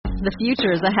The future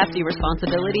is a hefty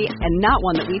responsibility and not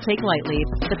one that we take lightly.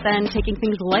 But then taking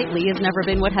things lightly has never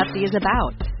been what Hefty is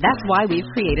about. That's why we've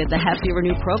created the Hefty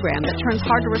Renew program that turns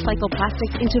hard-to-recycle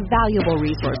plastics into valuable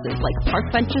resources like park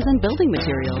benches and building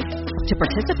materials. To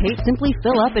participate, simply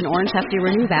fill up an orange Hefty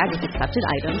Renew bag with accepted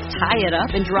items, tie it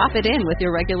up, and drop it in with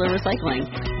your regular recycling.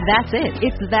 That's it.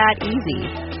 It's that easy.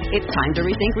 It's time to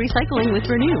rethink recycling with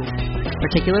Renew.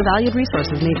 Particular valued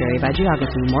resources may vary by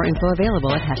geography. More info available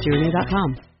at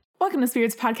heftyrenew.com. Welcome to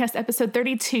Spirits Podcast, episode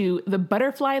 32, The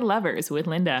Butterfly Lovers with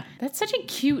Linda. That's such a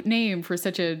cute name for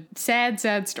such a sad,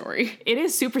 sad story. It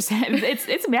is super sad.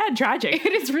 It's mad tragic.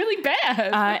 It is really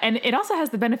bad. And it also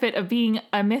has the benefit of being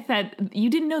a myth that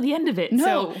you didn't know the end of it. No.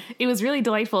 So it was really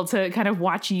delightful to kind of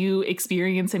watch you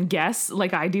experience and guess,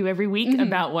 like I do every week,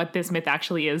 about what this myth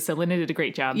actually is. So Linda did a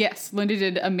great job. Yes, Linda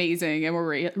did amazing, and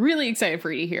we're really excited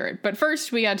for you to hear it. But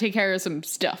first, we got to take care of some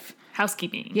stuff.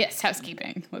 Housekeeping. Yes,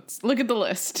 housekeeping. Let's look at the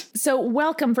list. So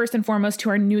welcome first and foremost to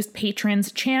our newest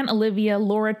patrons, Chan, Olivia,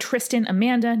 Laura, Tristan,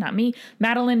 Amanda, not me,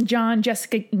 Madeline, John,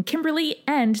 Jessica, and Kimberly,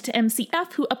 and to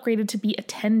MCF, who upgraded to be a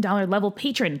 $10 level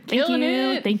patron.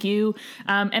 Thank you.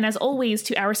 And as always,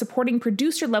 to our supporting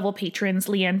producer level patrons,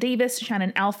 Leanne Davis,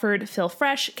 Shannon Alford, Phil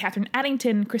Fresh, Catherine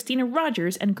Addington, Christina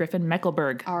Rogers, and Griffin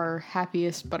Meckelberg. Our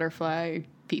happiest butterfly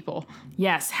people.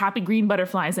 Yes, happy green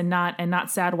butterflies and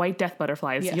not sad white death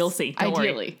butterflies. Yes, you'll see. Don't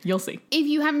ideally. worry. You'll see. If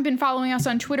you haven't been following us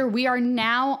on Twitter, we are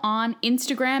now on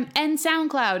Instagram and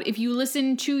SoundCloud. If you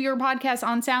listen to your podcast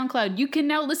on SoundCloud, you can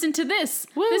now listen to this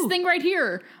thing right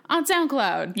here on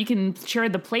SoundCloud. You can share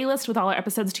the playlist with all our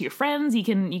episodes to your friends. You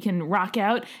can rock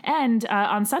out. And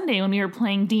on Sunday when we were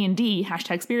playing D&D,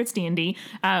 #SpiritsD&D,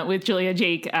 with Julia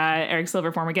Jake, Eric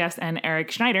Silver, former guest, and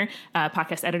Eric Schneider,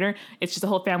 podcast editor. It's just a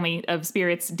whole family of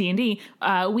Spirits D&D.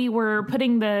 We were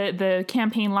putting the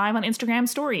campaign live on Instagram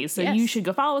stories. So you should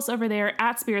go follow us over there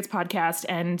at Spirits Podcast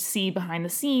and see behind the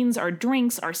scenes, our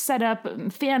drinks, our setup,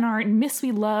 fan art, myths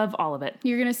we love, all of it.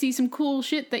 You're going to see some cool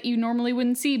shit that you normally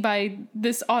wouldn't see by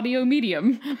this audio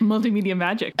medium. Multimedia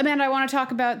magic. Amanda, I want to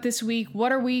talk about this week.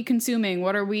 What are we consuming?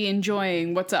 What are we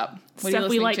enjoying? What's up? What Stuff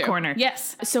we like to? corner.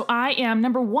 Yes. So I am,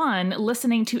 number one,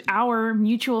 listening to our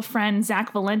mutual friend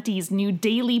Zach Valenti's new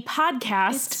daily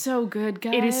podcast. It's so good,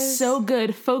 guys. It is so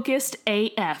good. Focused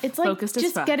AF. It's like Focused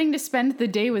just getting to spend the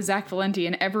day with Zach Valenti,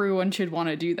 and everyone should want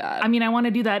to do that. I mean, I want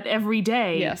to do that every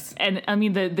day. Yes. And I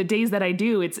mean, the days that I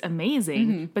do, it's amazing.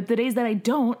 Mm-hmm. But the days that I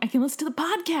don't, I can listen to the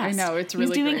podcast. I know, it's really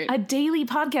great. He's doing great. a daily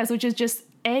podcast, which is just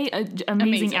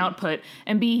amazing output,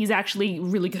 and B, he's actually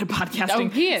really good at podcasting. Oh,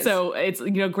 he is. So it's,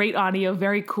 great audio,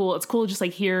 very cool. It's cool just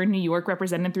like hear New York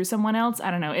represented through someone else. I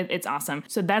don't know. It's awesome.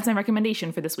 So that's my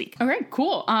recommendation for this week. Okay,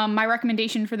 cool. My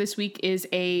recommendation for this week is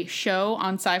a show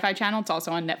on Sci-Fi Channel. It's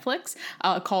also on Netflix,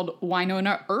 called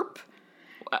Wynonna Earp.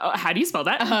 How do you spell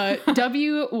that?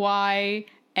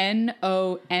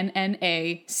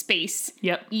 WYNONNA space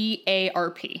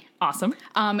EARP. Awesome.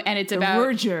 And it's about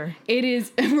Roger. It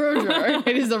is Roger.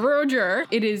 It is a Roger.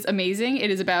 It is amazing. It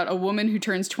is about a woman who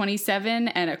turns 27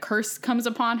 and a curse comes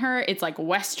upon her. It's like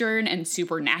Western and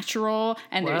supernatural,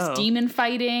 and there's demon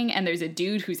fighting, and there's a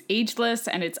dude who's ageless,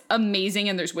 and it's amazing,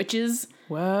 and there's witches.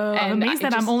 Whoa. I'm amazed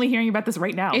that I'm only hearing about this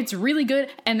right now. It's really good,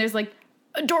 and there's like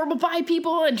adorable bi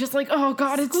people, and just like, oh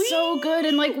god, it's so good,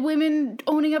 and like women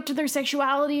owning up to their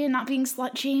sexuality and not being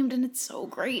slut shamed, and it's so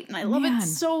great, and I love it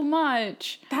so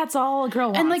much. That's all a girl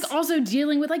wants. And like also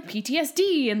dealing with like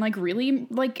PTSD and like really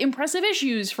like impressive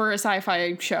issues for a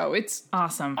sci-fi show. It's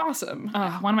awesome.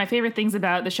 One of my favorite things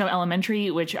about the show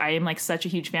Elementary, which I am like such a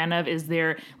huge fan of, is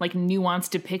their like nuanced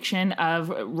depiction of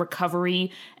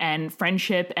recovery and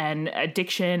friendship and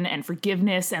addiction and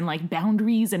forgiveness and like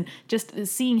boundaries, and just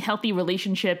seeing healthy relationships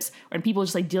and people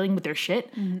just like dealing with their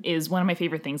shit is one of my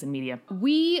favorite things in media.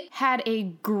 We had a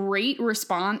great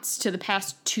response to the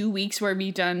past 2 weeks where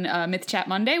we've done Myth Chat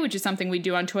Monday, which is something we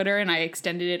do on Twitter, and I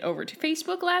extended it over to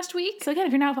Facebook last week. So again,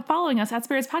 if you're not following us at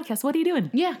Spirits Podcast, what are you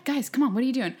doing? Yeah, guys, come on, what are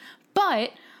you doing?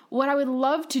 But what I would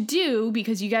love to do,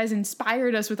 because you guys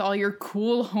inspired us with all your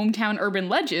cool hometown urban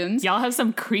legends. Y'all have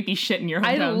some creepy shit in your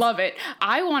hometowns. I love it.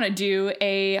 I want to do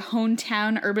a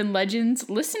hometown urban legends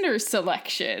listener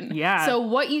selection. Yeah. So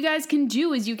what you guys can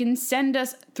do is you can send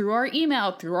us through our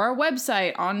email, through our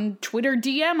website, on Twitter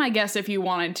DM, I guess, if you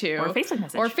wanted to. Or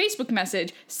Facebook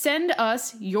message. Send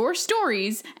us your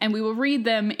stories, and we will read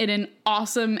them in an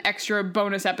awesome extra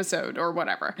bonus episode or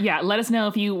whatever. Yeah, let us know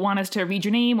if you want us to read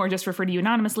your name or just refer to you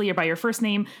anonymously or by your first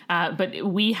name. But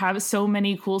we have so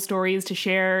many cool stories to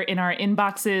share in our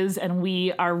inboxes, and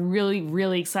we are really,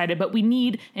 really excited. But we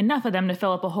need enough of them to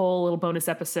fill up a whole little bonus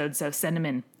episode, so send them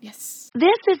in. Yes.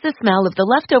 This is the smell of the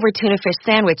leftover tuna fish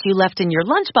sandwich you left in your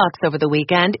lunch lunchbox over the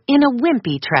weekend in a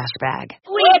wimpy trash bag.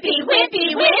 Wimpy,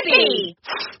 wimpy, wimpy!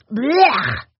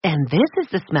 Blech! And this is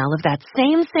the smell of that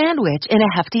same sandwich in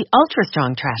a hefty,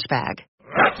 ultra-strong trash bag.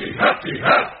 Hefty, hefty,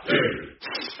 hefty!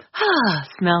 Ah,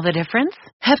 smell the difference?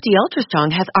 Hefty Ultra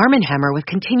Strong has Arm & Hammer with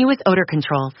continuous odor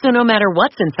control, so no matter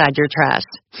what's inside your trash,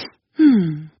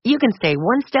 you can stay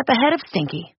one step ahead of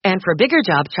stinky. And for bigger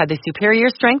jobs, try the superior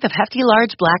strength of Hefty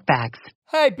Large Black Bags.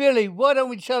 Hey, Billy, why don't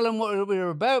we tell them what we're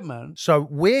about, man? So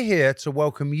we're here to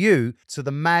welcome you to the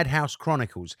Madhouse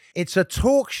Chronicles. It's a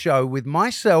talk show with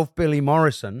myself, Billy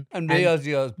Morrison. And me,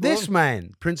 Ozzy Osbourne. This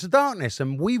man, Prince of Darkness.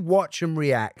 And we watch and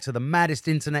react to the maddest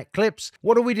internet clips.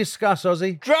 What do we discuss,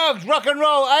 Ozzy? Drugs, rock and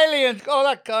roll, aliens, all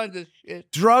that kind of shit.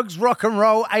 Drugs, rock and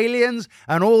roll, aliens,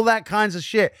 and all that kinds of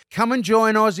shit. Come and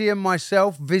join Ozzy and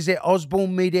myself. Visit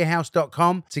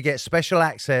osbornemediahouse.com to get special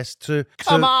access to...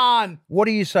 Come on! What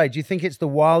do you say? Do you think it's the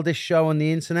wildest show on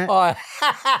the internet? Oh.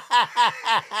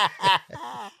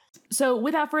 So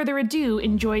without further ado,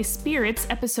 enjoy Spirits,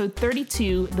 episode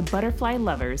 32, The Butterfly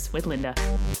Lovers, with Linda.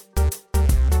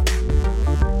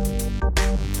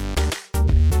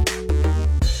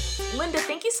 Linda,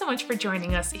 thank you so much for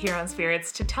joining us here on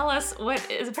Spirits to tell us what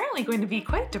is apparently going to be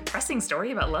quite a depressing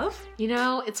story about love. You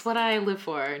know, it's what I live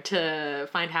for, to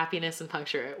find happiness and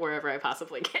puncture it wherever I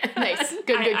possibly can. Nice.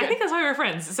 Good. I think that's why we're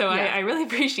friends, so Yeah. I really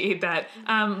appreciate that.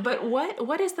 But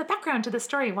what is the background to the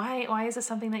story? Why is this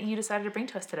something that you decided to bring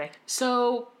to us today?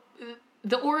 So,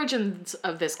 the origins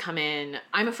of this come in,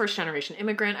 I'm a first-generation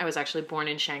immigrant. I was actually born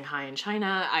in Shanghai in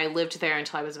China. I lived there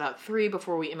until I was about 3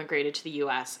 before we immigrated to the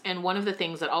U.S. And one of the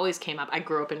things that always came up, I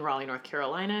grew up in Raleigh, North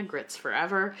Carolina, grits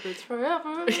forever. Grits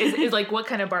forever. Is like what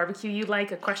kind of barbecue you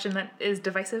like a question that is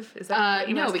divisive? Is that what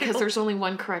you No, ask because people? there's only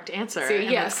one correct answer. So,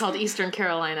 and yes. It's called Eastern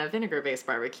Carolina vinegar-based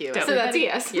barbecue. So that's a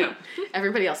yes. Yeah.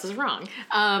 Everybody else is wrong.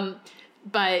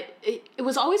 But it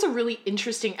was always a really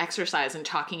interesting exercise in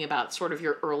talking about sort of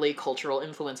your early cultural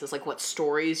influences, like what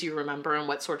stories you remember and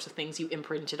what sorts of things you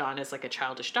imprinted on as like a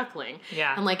childish duckling.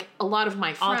 Yeah. And like a lot of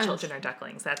my all friends... children are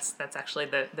ducklings. That's actually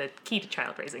the key to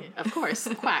child raising. Of course,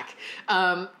 quack.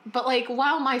 But like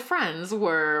while my friends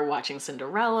were watching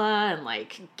Cinderella and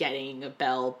like getting a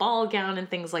Belle ball gown and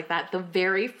things like that, the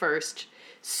very first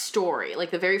story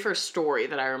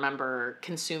that I remember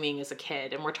consuming as a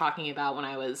kid, and we're talking about when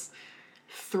I was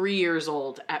 3 years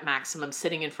old at maximum,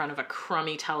 sitting in front of a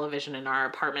crummy television in our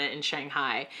apartment in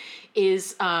Shanghai,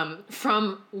 is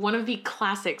from one of the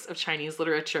classics of Chinese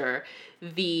literature,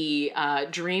 The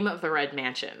Dream of the Red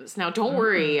Mansions. Now, don't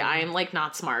worry, I'm like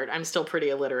not smart. I'm still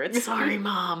pretty illiterate. Sorry,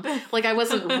 Mom. Like I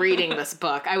wasn't reading this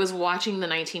book. I was watching the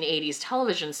 1980s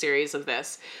television series of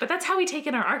this. But that's how we take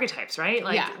in our archetypes, right?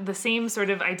 Like the same sort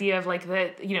of idea of like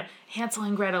the, Hansel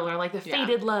and Gretel, or like the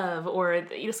fated love, or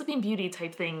Sleeping Beauty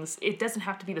type things. It doesn't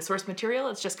have to be the source material.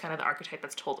 It's just kind of the archetype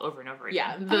that's told over and over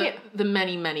again. Yeah, the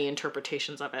many, many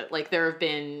interpretations of it. Like there have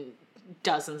been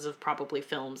dozens of probably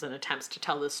films and attempts to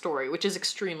tell this story, which is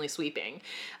extremely sweeping.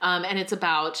 And it's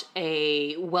about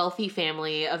a wealthy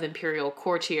family of imperial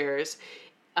courtiers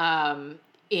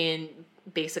in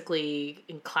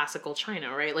classical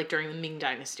China, right? Like during the Ming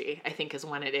Dynasty, I think is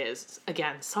when it is.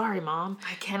 Again, sorry, Mom.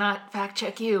 I cannot fact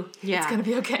check you. Yeah. It's going to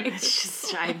be okay. It's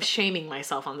just, I'm shaming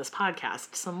myself on this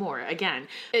podcast some more. Again,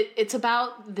 it's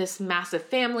about this massive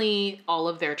family, all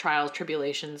of their trials,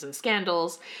 tribulations, and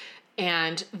scandals.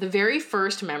 And the very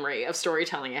first memory of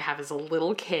storytelling I have as a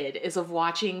little kid is of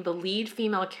watching the lead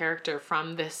female character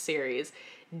from this series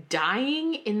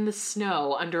dying in the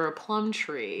snow under a plum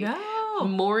tree,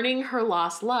 mourning her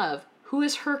lost love, who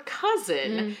is her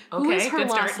cousin, who is her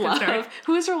lost love,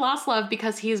 who is her lost love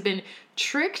because he has been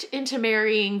tricked into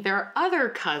marrying their other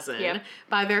cousin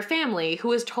by their family,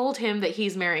 who has told him that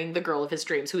he's marrying the girl of his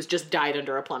dreams, who's just died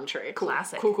under a plum tree.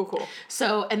 Classic. Cool.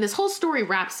 So, and this whole story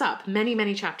wraps up many,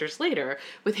 many chapters later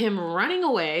with him running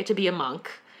away to be a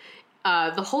monk,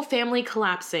 the whole family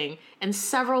collapsing, and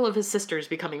several of his sisters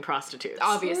becoming prostitutes.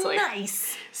 Obviously.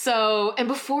 Nice. So, and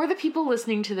before the people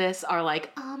listening to this are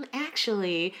like,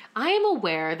 actually, I am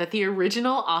aware that the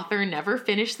original author never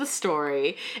finished the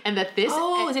story, and that this...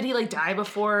 Oh, did he like die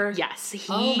before? Yes.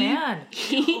 Oh, man.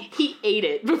 He ate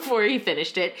it before he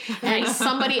finished it, and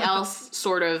somebody else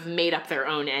sort of made up their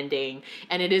own ending,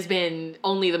 and it has been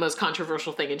only the most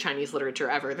controversial thing in Chinese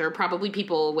literature ever. There are probably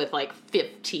people with like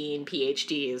 15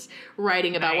 PhDs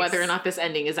writing about whether or not this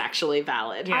ending is actually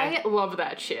valid. I love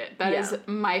that shit. That is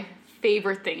my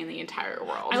favorite thing in the entire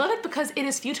world. I love it because it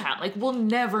is futile. Like, we'll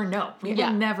never know. We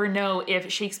will never know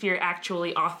if Shakespeare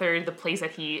actually authored the plays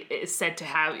that he is said to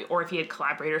have, or if he had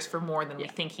collaborators for more than we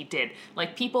think he did.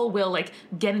 Like, people will, like,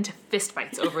 get into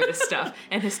fistfights over this stuff,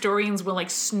 and historians will, like,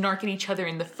 snark at each other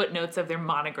in the footnotes of their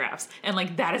monographs. And,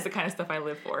 like, that is the kind of stuff I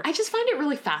live for. I just find it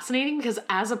really fascinating because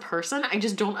as a person, I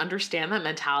just don't understand that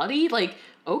mentality. Like,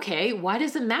 okay, why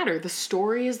does it matter? The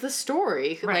story is the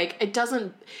story. Right. Like, it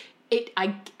doesn't...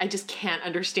 I just can't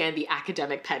understand the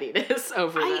academic pettiness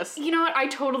over this. You know what? I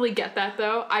totally get that,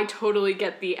 though. I totally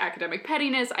get the academic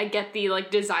pettiness. I get the,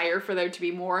 like, desire for there to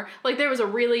be more. Like, there was a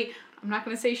really... I'm not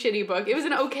going to say shitty book. It was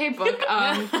an okay book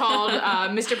called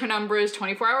Mr. Penumbra's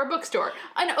 24-Hour Bookstore.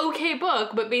 An okay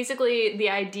book, but basically the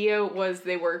idea was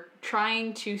they were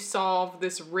trying to solve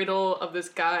this riddle of this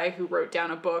guy who wrote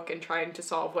down a book and trying to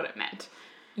solve what it meant.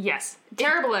 Yes.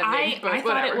 Terrible ending, but I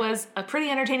thought whatever. it was a pretty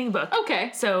entertaining book.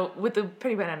 Okay. So, with the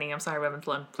pretty bad ending, I'm sorry, Reverend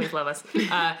Flynn, please love us.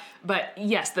 But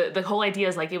yes, the whole idea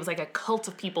is like, it was like a cult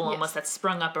of people almost that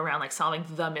sprung up around like solving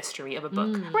the mystery of a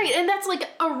book. Right, and that's like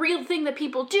a real thing that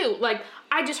people do. Like,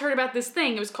 I just heard about this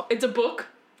thing. It's a book.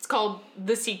 It's called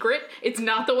The Secret. It's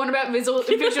not the one about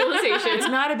visualization. It's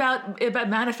not about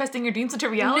manifesting your dreams into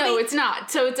reality? No, it's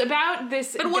not. So it's about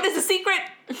this... But what is the secret?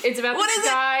 It's about this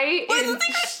guy... What is the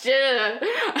secret?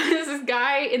 This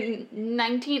guy in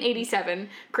 1987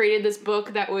 created this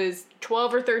book that was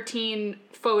 12 or 13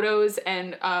 photos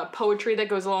and poetry that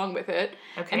goes along with it.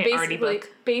 Okay, and arty book.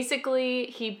 basically,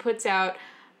 he puts out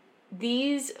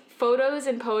these photos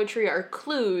and poetry are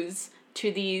clues to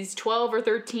these 12 or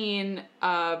 13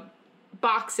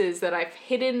 boxes that I've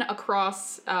hidden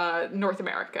across North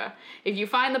America. If you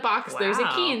find the box, there's a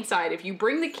key inside. If you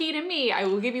bring the key to me, I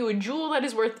will give you a jewel that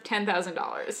is worth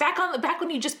 $10,000. Back when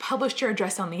you just published your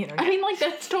address on the internet. I mean, like,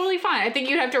 that's totally fine. I think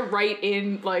you'd have to write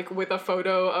in, like, with a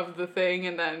photo of the thing,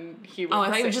 and then he would... Oh, I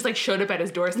thought you just, like, showed up at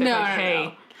his doorstep, hey...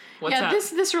 No. What's up?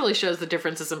 This really shows the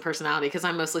differences in personality because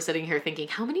I'm mostly sitting here thinking,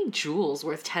 how many jewels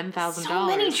worth $10,000? So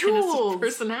many jewels.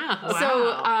 Person have? Wow.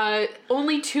 So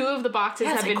only 2 of the boxes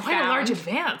have been quite found. a large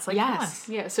advance. Like, yes.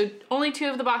 Yeah, so only 2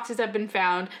 of the boxes have been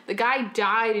found. The guy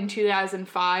died in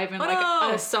 2005 in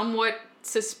a somewhat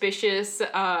suspicious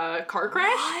car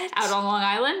crash out on Long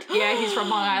Island. Yeah, he's from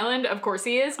Long Island. Of course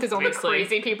he is, because only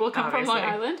crazy people come from Long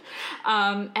Island.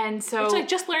 And so... It's like,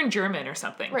 just learn German or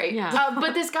something. Right. Yeah.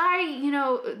 But this guy,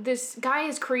 this guy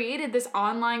has created this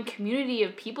online community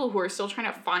of people who are still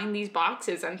trying to find these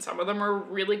boxes, and some of them are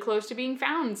really close to being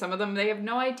found. Some of them, they have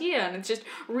no idea. And it's just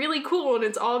really cool, and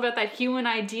it's all about that human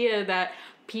idea that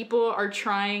people are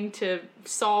trying to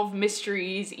solve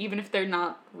mysteries even if they're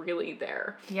not really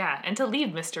there. Yeah, and to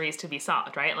leave mysteries to be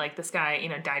solved, right? Like, this guy,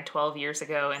 died 12 years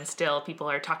ago, and still people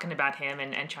are talking about him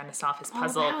and trying to solve his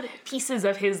puzzle. Pieces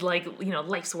of his,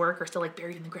 life's work are still,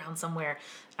 buried in the ground somewhere.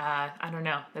 I don't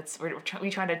know. We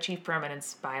try to achieve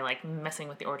permanence by, messing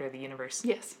with the order of the universe.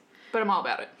 Yes, but I'm all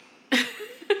about it.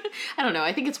 I don't know.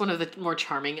 I think it's one of the more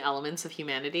charming elements of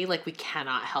humanity. Like, we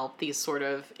cannot help these sort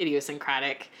of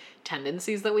idiosyncratic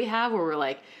tendencies that we have where we're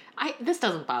like, this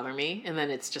doesn't bother me, and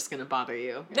then it's just going to bother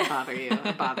you, and bother you,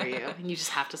 and bother you, and you just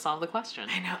have to solve the question.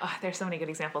 I know. There's so many good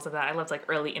examples of that. I loved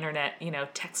early internet,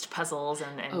 text puzzles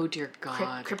and oh dear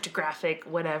God, cryptographic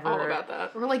whatever. All about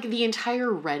that. Or the entire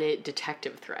Reddit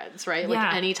detective threads, right?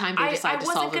 Yeah. Anytime they decide to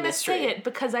solve a mystery. I wasn't going to say it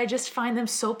because I just find them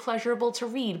so pleasurable to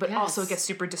read, but also it gets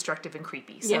super destructive and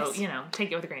creepy. So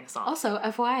take it with a grain of salt. Also,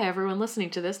 FYI, everyone listening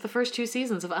to this, the first 2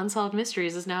 seasons of Unsolved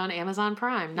Mysteries is now on Amazon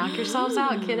Prime. Knock yourselves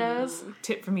out, kiddos.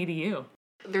 Tip from me to you.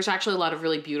 There's actually a lot of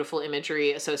really beautiful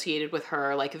imagery associated with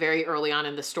her, very early on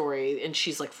in the story, and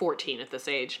she's 14 at this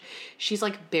age. She's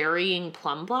burying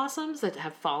plum blossoms that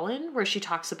have fallen, where she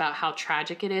talks about how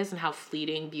tragic it is and how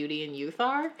fleeting beauty and youth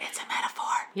are. It's a metaphor.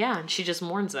 Yeah, and she just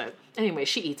mourns it. Anyway,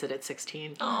 she eats it at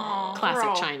 16. Oh, classic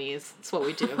girl. Chinese. That's what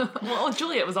we do. Well,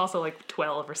 Juliet was also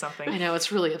 12 or something. I know,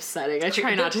 it's really upsetting. I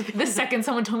try not to. The second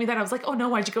someone told me that, I was like, oh no,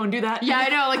 why'd you go and do that? Yeah, I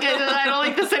know. I don't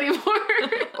like this anymore.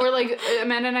 Or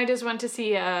Amanda and I just went to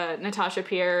see Natasha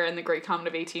Pierre and the Great Comet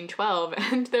of 1812,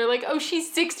 and they're like, oh,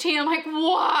 she's 16. I'm like,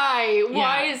 why? Yeah.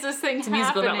 Why is this thing happening?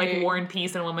 It's a musical about war and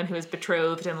peace and a woman who is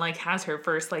betrothed and has her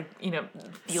first feeling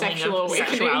of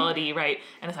sexuality, right?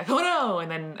 And it's oh no,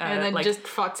 and then just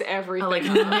fucks everything.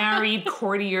 Married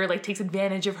courtier takes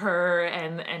advantage of her,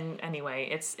 and anyway,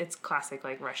 it's classic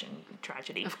Russian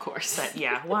tragedy, of course. But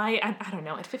yeah, why? I don't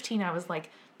know. At 15, I was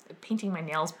painting my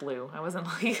nails blue. I wasn't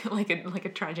like a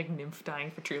tragic nymph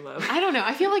dying for true love. I don't know.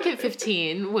 I feel at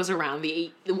 15 was around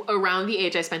the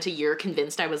age I spent a year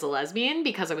convinced I was a lesbian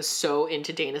because I was so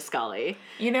into Dana Scully.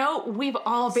 We've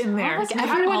all been there.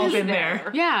 Everyone all is been there.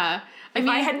 Yeah. If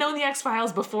I had known the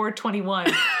X-Files before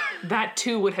 21, that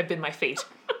too would have been my fate.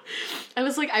 I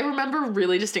was like, I remember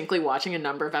really distinctly watching a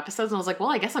number of episodes, and I was like, well,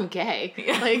 I guess I'm gay.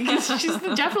 Like, she's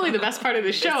definitely the best part of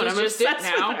the show, and I'm obsessed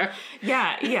now. With her.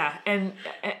 Yeah, and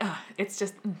it's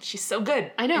just, she's so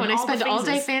good. I know, and I spend all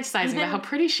day fantasizing about how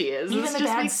pretty she is. Even this the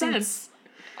just bad makes sense.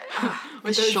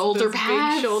 With those shoulder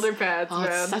pads. Big shoulder pads, oh, man.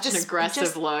 It's such an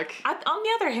aggressive look. On the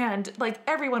other hand, like,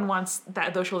 everyone wants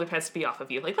those shoulder pads to be off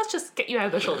of you. Like, let's just get you out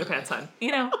of those shoulder pads, hon.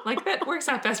 You know, like, that works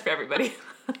out best for everybody.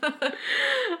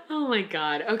 Oh my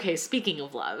god. Okay, speaking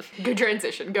of love. Good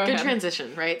transition. Go ahead. Good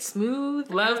transition, right? Smooth.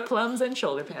 Love, plums, and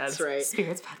shoulder pads. That's right.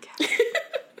 Spirits Podcast.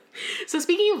 So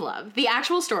speaking of love, the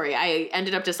actual story I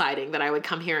ended up deciding that I would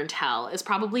come here and tell is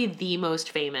probably the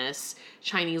most famous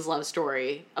Chinese love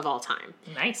story of all time.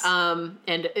 Nice. And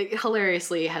it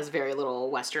hilariously has very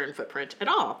little Western footprint at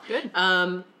all. Good.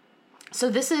 So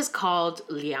this is called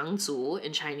Liangzu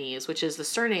in Chinese, which is the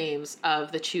surnames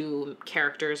of the two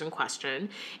characters in question.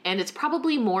 And it's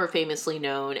probably more famously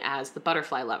known as the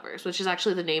Butterfly Lovers, which is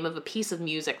actually the name of a piece of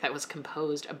music that was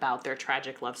composed about their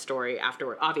tragic love story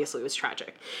afterward. Obviously, it was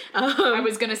tragic. I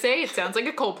was going to say, it sounds like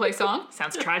a Coldplay song.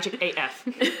 Sounds tragic AF.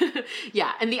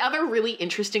 Yeah, and the other really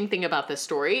interesting thing about this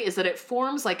story is that it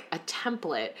forms like a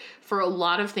template for a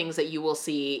lot of things that you will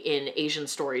see in Asian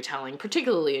storytelling,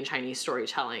 particularly in Chinese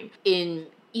storytelling, in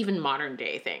even modern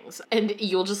day things. And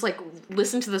you'll just like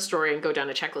listen to the story and go down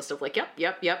a checklist of like,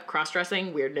 yep,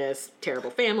 cross-dressing, weirdness, terrible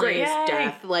families,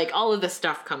 death, like all of this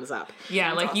stuff comes up.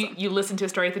 Yeah, That's like awesome. you listen to a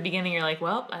story at the beginning, you're like,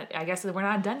 well, I guess we're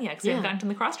not done yet because we haven't gotten to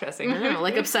the cross-dressing. I know,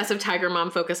 like obsessive tiger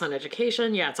mom focus on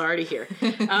education. Yeah, it's already here.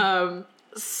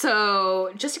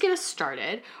 So, just to get us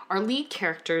started, our lead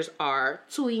characters are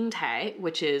Zu Yingtai,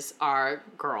 which is our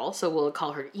girl, so we'll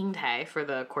call her Yingtai for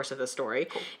the course of the story,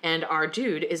 and our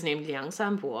dude is named Liang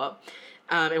Sanbo,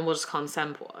 and we'll just call him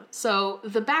Sanbo. So,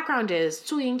 the background is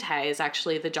Zu Yingtai is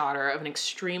actually the daughter of an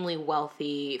extremely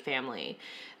wealthy family.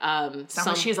 Sounds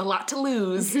like she has a lot to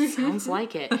lose. Sounds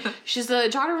like it. She's the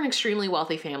daughter of an extremely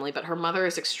wealthy family, but her mother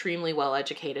is extremely well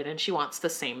educated, and she wants the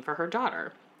same for her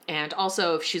daughter. And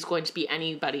also, if she's going to be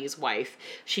anybody's wife,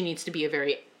 she needs to be a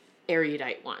very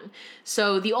erudite one.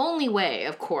 So the only way,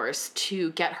 of course,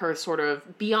 to get her sort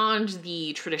of beyond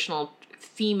the traditional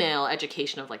female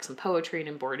education of like some poetry and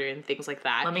embroidery and things like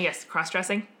that. Let me guess,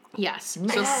 cross-dressing? Yes.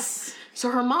 Yes.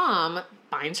 So her mom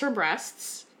binds her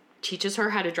breasts, teaches her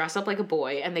how to dress up like a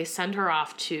boy, and they send her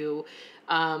off to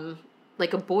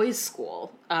like a boys'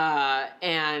 school,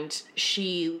 and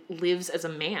she lives as a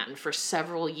man for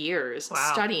several years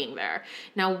studying there.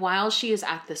 Now, while she is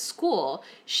at this school,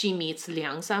 she meets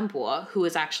Liang Sanbo, who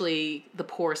is actually the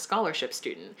poor scholarship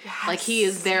student. Yes. Like, he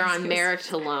is there on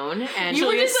merit alone, and you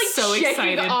were just like so checking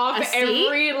excited. off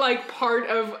every like part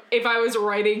of, if I was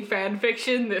writing fan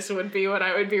fiction, this would be what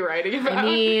I would be writing about. I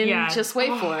mean, just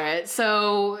wait for it.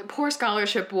 So, poor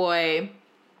scholarship boy,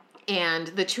 and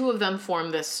the two of them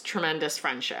form this tremendous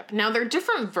friendship. Now, there are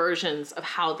different versions of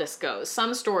how this goes.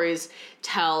 Some stories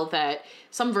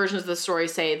some versions of the story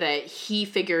say that he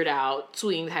figured out Zu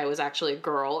Yingtai was actually a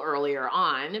girl earlier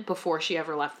on, before she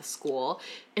ever left the school.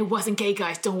 It wasn't gay,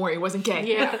 guys. Don't worry, it wasn't gay.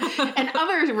 Yeah. And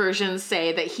other versions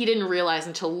say that he didn't realize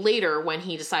until later when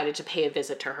he decided to pay a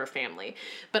visit to her family.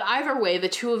 But either way, the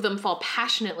two of them fall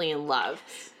passionately in love.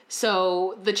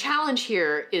 So the challenge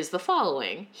here is the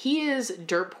following. He is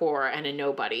dirt poor and a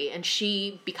nobody, and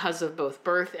she, because of both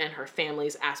birth and her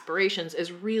family's aspirations,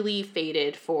 is really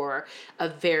fated for a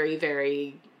very,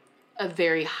 very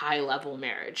high-level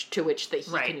marriage to which that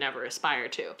he can never aspire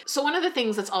to. So one of the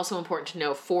things that's also important to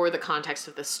know for the context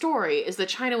of this story is that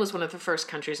China was one of the first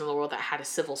countries in the world that had a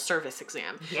civil service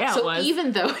exam. Yeah, so it was.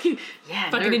 Even though...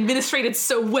 fucking administrated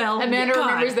so well. Amanda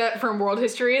remembers that from world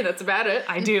history, and that's about it.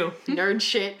 I do. Nerd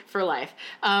shit for life.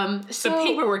 So the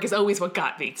paperwork is always what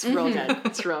got me. It's real good.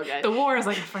 It's real good. The war is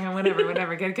like,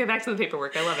 whatever. Get back to the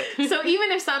paperwork. I love it. So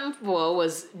even if Sanbo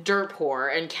was dirt poor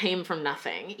and came from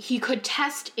nothing, he could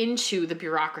test into the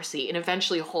bureaucracy and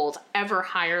eventually hold ever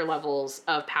higher levels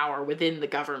of power within the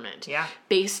government,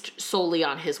 based solely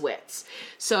on his wits.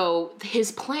 So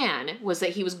his plan was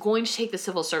that he was going to take the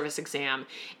civil service exam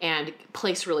and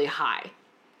place really high.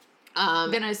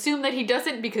 Then I assume that he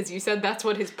doesn't, because you said that's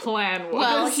what his plan was.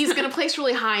 Well, he's going to place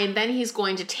really high, and then he's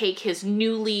going to take his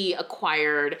newly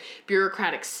acquired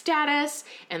bureaucratic status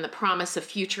and the promise of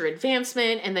future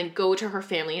advancement, and then go to her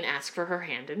family and ask for her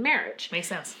hand in marriage. Makes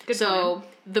sense. Good plan.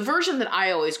 The version that I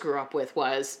always grew up with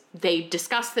was they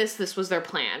discussed this was their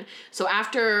plan. So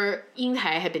after Yingtai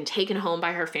had been taken home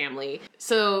by her family,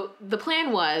 so the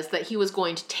plan was that he was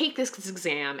going to take this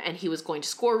exam and he was going to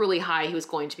score really high, he was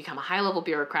going to become a high-level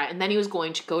bureaucrat, and then he was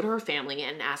going to go to her family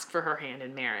and ask for her hand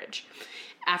in marriage.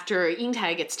 after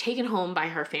Yingtai gets taken home by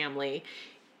her family,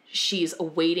 she's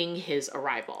awaiting his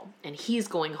arrival, and he's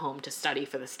going home to study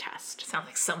for this test. Sounds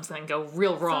like something go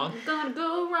real wrong. Something's gonna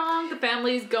go wrong. The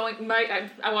family's going.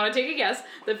 I want to take a guess.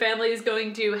 The family is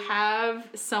going to have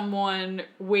someone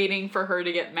waiting for her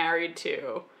to get married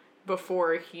to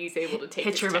before he's able to take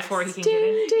Hitch her his test. before he can get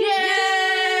in.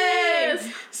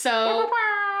 Yes! So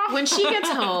when she gets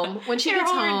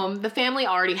home, the family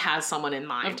already has someone in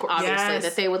mind, obviously,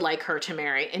 that they would like her to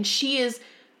marry. And she is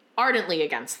ardently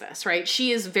against this, right?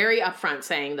 She is very upfront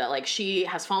saying that, like, she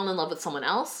has fallen in love with someone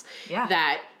else,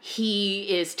 that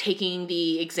he is taking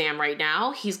the exam right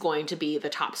now. He's going to be the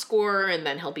top scorer, and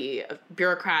then he'll be a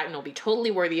bureaucrat, and he'll be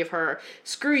totally worthy of her.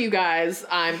 Screw you guys.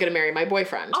 I'm going to marry my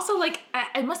boyfriend. Also, like,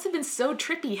 it must have been so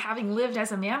trippy having lived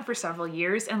as a man for several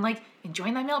years and, like,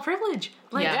 enjoying that male privilege.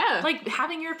 Like, like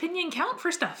having your opinion count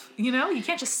for stuff. You know? You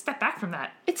can't just step back from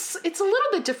that. It's a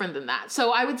little bit different than that.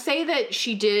 So I would say that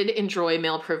she did enjoy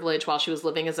male privilege while she was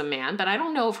living as a man, but I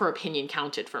don't know if her opinion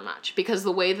counted for much, because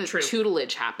the way that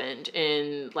tutelage happened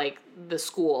in, like, the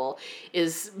school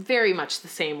is very much the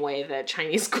same way that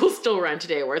Chinese schools still run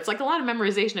today, where it's like a lot of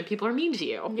memorization and people are mean to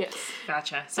you. Yes.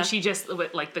 Gotcha. So she just,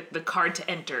 like, the card to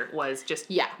enter was just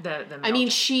the I mean,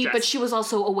 dress. but she was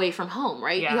also away from home,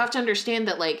 right? Yeah. You have to understand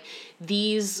that, like,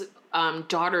 these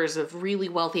daughters of really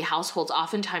wealthy households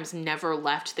oftentimes never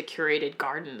left the curated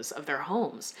gardens of their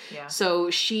homes. Yeah.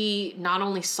 So she not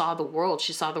only saw the world,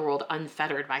 she saw the world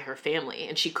unfettered by her family,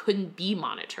 and she couldn't be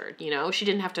monitored, you know? She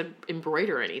didn't have to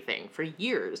embroider anything for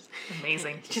years.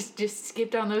 Amazing. Just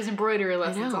skipped on those embroidery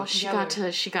lessons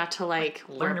altogether. She got to like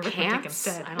learn wear arithmetic pants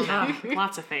instead. I don't know.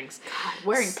 Lots of things. God,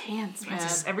 wearing pants, man.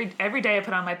 Just every day I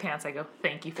put on my pants, I go,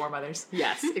 thank you, foremothers.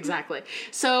 Yes, exactly.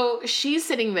 So she's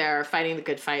sitting there fighting the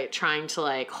good fight, trying to,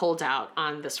 like, hold out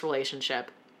on this relationship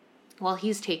while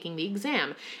he's taking the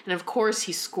exam. And of course,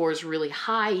 he scores really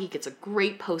high. He gets a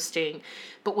great posting.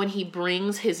 But when he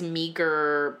brings his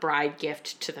meager bride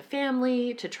gift to the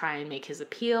family to try and make his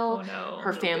appeal,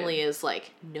 her family is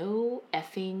like, no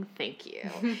effing thank you.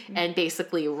 And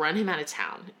basically run him out of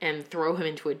town and throw him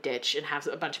into a ditch and have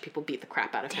a bunch of people beat the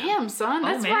crap out of him. Damn, son,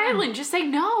 that's violent. Just say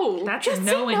no. That's just a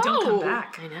no and don't come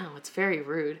back. I know, it's very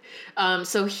rude.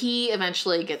 So he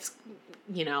eventually gets,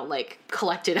 you know, like,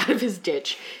 collected out of his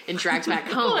ditch and dragged back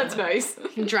home. Well, that's nice.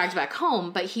 Dragged back home,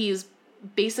 but he's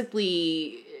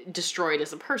basically destroyed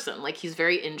as a person. Like, he's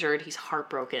very injured, he's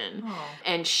heartbroken.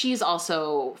 And she's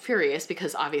also furious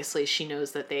because obviously she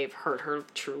knows that they've hurt her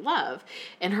true love,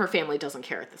 and her family doesn't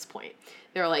care at this point.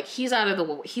 They're like, he's out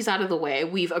of the way.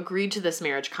 We've agreed to this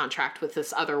marriage contract with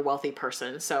this other wealthy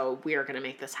person, so we are going to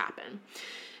make this happen.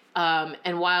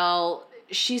 And while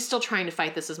she's still trying to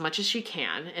fight this as much as she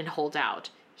can and hold out,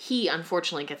 he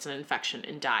unfortunately gets an infection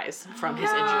and dies from his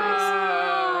injuries.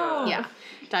 Yeah,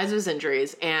 dies of his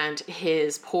injuries, and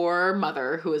his poor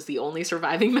mother, who is the only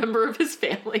surviving member of his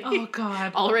family,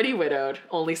 already widowed,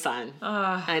 only son.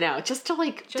 I know, just to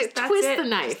like twist the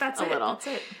knife a little,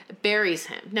 buries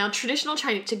him. Now, traditional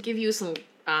Chinese, to give you some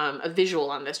a visual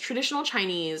on this, traditional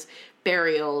Chinese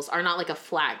burials are not like a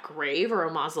flat grave or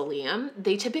a mausoleum.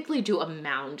 They typically do a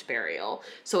mound burial.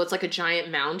 So it's like a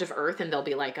giant mound of earth, and there'll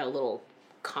be like a little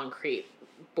concrete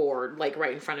board like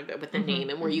right in front of it with the name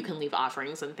and where you can leave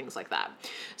offerings and things like that.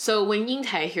 So when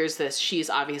Yingtai hears this, she's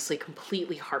obviously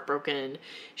completely heartbroken.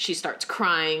 She starts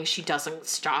crying. She doesn't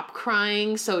stop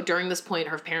crying. So during this point,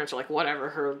 her parents are like, whatever,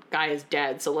 her guy is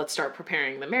dead, so let's start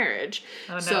preparing the marriage.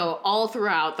 So all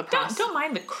throughout the process... Don't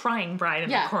mind the crying bride in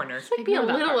the corner. Like, be a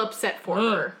little upset for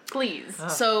her, please.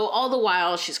 So all the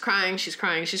while, she's crying.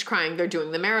 They're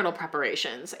doing the marital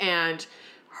preparations. And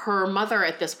her mother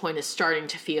at this point is starting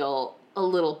to feel a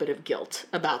little bit of guilt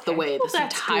about the way this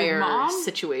entire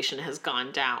situation has gone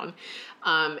down.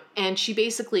 And she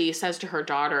basically says to her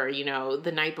daughter, you know,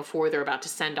 the night before they're about to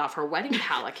send off her wedding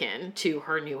pelican to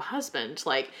her new husband,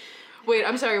 like... Wait,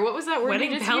 I'm sorry, what was that word?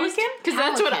 Wedding pelican? Because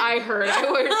that's what I heard. I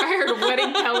heard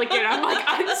wedding pelican. I'm like,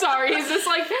 I'm sorry, is this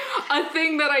like a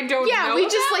thing that I don't know? Yeah, we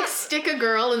just like stick a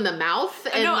girl in the mouth.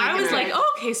 And no, I was like,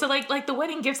 oh, okay, so like the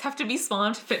wedding gifts have to be small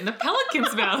enough to fit in the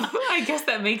pelican's mouth. I guess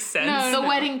that makes sense. No,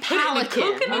 wedding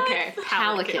pelican. Okay,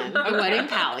 pelican. A wedding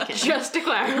pelican. Just to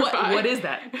clarify. What is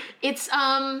that? It's,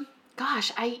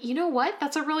 gosh, you know what?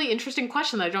 That's a really interesting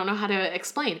question that I don't know how to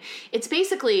explain. It's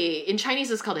basically, in Chinese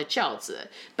it's called a jiaozi,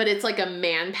 but it's like a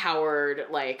man-powered,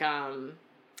 like,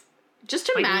 just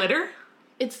a litter?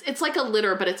 It's like a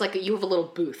litter, but it's like you have a little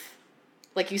booth.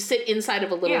 Like you sit inside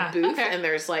of a little booth and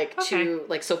there's like two,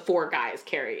 like, so 4 guys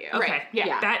carry you. Okay. Right.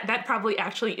 Yeah. That probably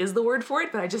actually is the word for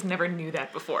it, but I just never knew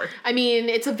that before. I mean,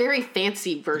 it's a very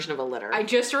fancy version of a litter. I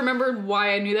just remembered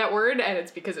why I knew that word, and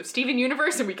it's because of Steven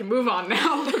Universe, and we can move on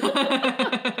now.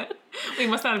 We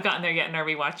must not have gotten there yet in our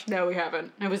rewatch. No, we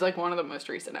haven't. It was like one of the most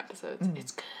recent episodes.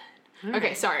 It's good.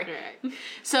 Okay, sorry. Right.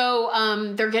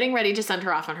 So they're getting ready to send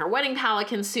her off on her wedding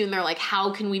pelican soon. They're like,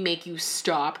 how can we make you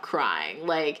stop crying?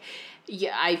 Like,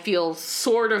 yeah, I feel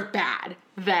sort of bad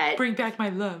that... Bring back my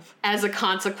love. As a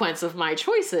consequence of my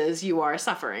choices, you are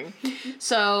suffering.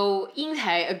 So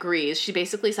Ying-Tae agrees. She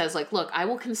basically says, like, look, I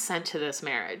will consent to this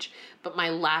marriage, but my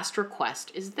last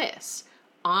request is this.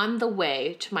 On the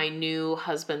way to my new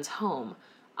husband's home,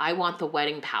 I want the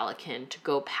wedding pelican to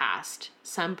go past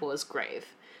Sampo's grave,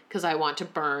 because I want to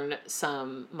burn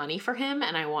some money for him,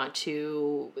 and I want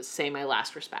to say my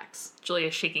last respects.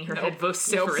 Julia's shaking her head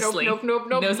vociferously. Nope.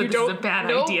 Knows that this is a bad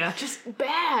idea. Just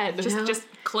bad. Just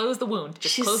close the wound.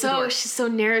 Just close the door. She's so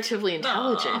narratively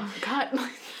intelligent. Oh, God.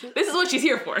 This is what she's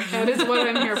here for. That is what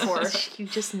I'm here for. You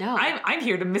just know. I'm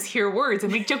here to mishear words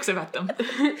and make jokes about them.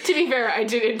 To be fair, I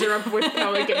did interrupt with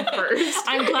Pelican first.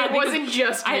 I'm glad it wasn't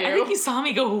just you. I think you saw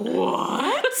me go,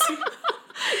 what?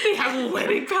 They have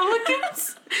wedding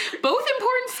pelicans? Both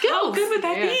important skills. How good would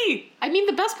that be? I mean,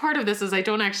 the best part of this is I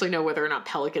don't actually know whether or not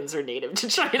pelicans are native to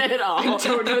China at all. I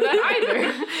don't know that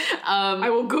either. I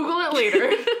will Google it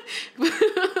later.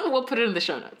 We'll put it in the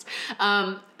show notes.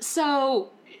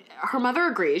 So her mother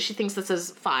agrees. She thinks this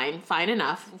is fine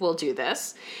enough. We'll do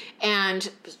this. And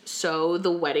so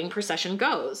the wedding procession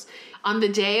goes. On the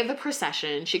day of the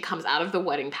procession, she comes out of the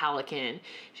wedding pelican.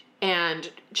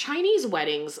 And Chinese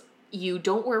weddings, you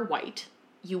don't wear white,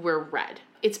 you wear red.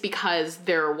 It's because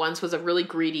there once was a really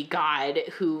greedy god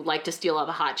who liked to steal all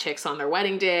the hot chicks on their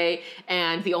wedding day,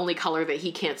 and the only color that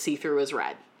he can't see through is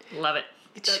red. Love it.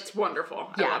 That's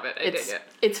wonderful. I love it. I dig it.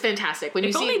 It's fantastic. When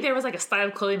if only there was like a style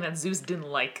of clothing that Zeus didn't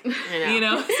like. You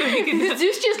know? So we can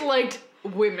Zeus just liked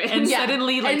women. And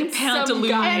suddenly, like,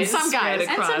 pantaloons and some guys.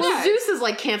 Across. Well, Zeus is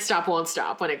like can't stop, won't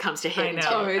stop when it comes to him. I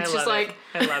know. It's just like,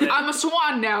 I love it. I'm a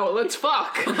swan now. Let's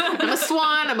fuck. I'm a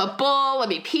swan. I'm a bull. Let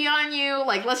me pee on you.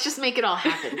 Like, let's just make it all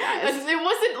happen, guys. It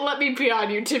wasn't let me pee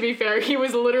on you, to be fair. He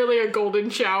was literally a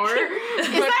golden shower. Is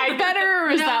that better or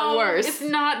is that worse? It's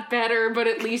not better, but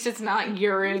at least it's not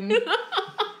urine.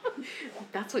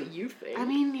 That's what you think. I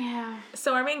mean, yeah.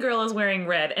 So our main girl is wearing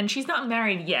red, and she's not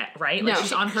married yet, right? Like, No,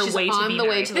 she's on her she's way to on be the married.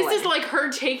 way to the This wedding. is like her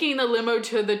taking the limo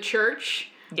to the church,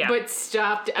 but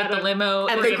stopped at the limo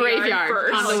at the graveyard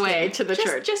first. on the way to the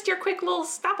church. Just your quick little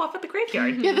stop off at the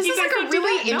graveyard. Yeah, this You is guys like a don't do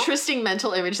really that, no? interesting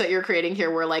mental image that you're creating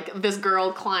here, where like this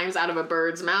girl climbs out of a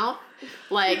bird's mouth,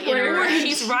 like in a Where red.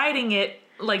 she's riding it,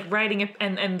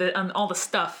 and all the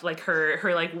stuff, like her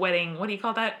like wedding. What do you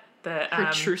call that? Her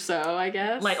trousseau, I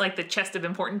guess. Like the chest of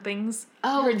important things.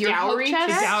 Oh, her dowry chest?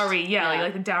 The dowry, yeah.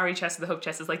 Like the dowry chest of the hope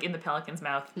chest is like in the pelican's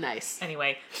mouth. Nice.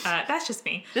 Anyway, that's just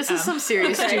me. This is some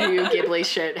serious Studio Ghibli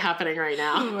shit happening right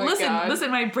now.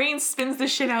 Listen, my brain spins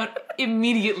this shit out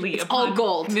immediately. It's all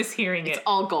gold. Mishearing it. It's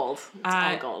all gold. It's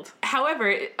all gold.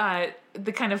 However,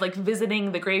 the kind of like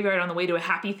visiting the graveyard on the way to a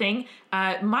happy thing,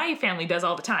 my family does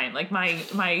all the time. Like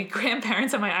my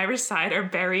grandparents on my Irish side are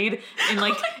buried in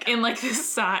like in like this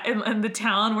side in the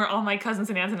town where all my cousins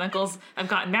and aunts and uncles have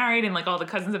gotten married, and like all the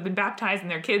cousins have been baptized and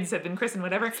their kids have been christened,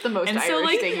 whatever. It's the most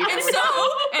Irish thing you've ever done.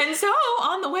 And so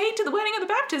on the way to the wedding or the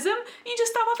baptism, you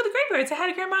just stop off at the graveyard, say hi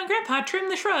to grandma and grandpa, trim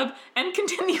the shrub, and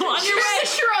continue on your way. The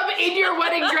shrub in your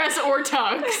wedding dress or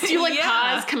tux. Do you like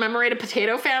pause, commemorate a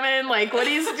potato famine? Like what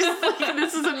is just like,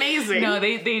 this is amazing. No,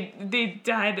 they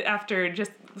died after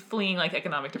just fleeing like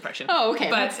economic depression. Oh, okay,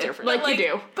 but, that's different. Like you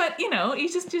do. But you know, you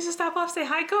just stop off, say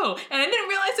hi, go. And I didn't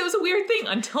realize it was a weird thing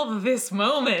until this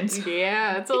moment.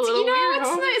 Yeah, it's a little weird.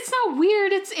 It's not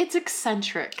weird. It's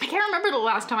eccentric. I can't remember the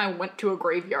last time I went to a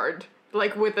graveyard.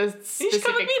 Like with a specific You should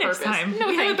come with me purpose. next time. No,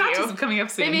 we have a thank baptism you. coming up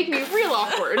soon. They make me real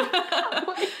awkward.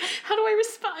 How do I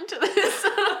respond to this?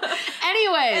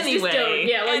 Anyways.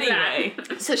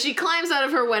 That. So she climbs out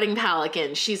of her wedding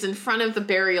pelican. She's in front of the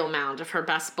burial mound of her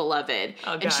best beloved. Oh,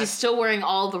 God. And she's still wearing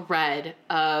all the red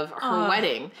of her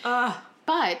wedding.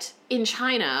 But in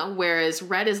China, whereas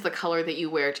red is the color that you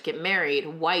wear to get married,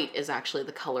 white is actually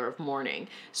the color of mourning.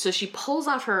 So she pulls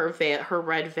off her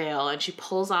red veil, and she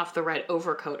pulls off the red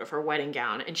overcoat of her wedding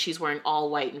gown, and she's wearing all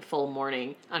white in full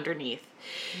mourning underneath.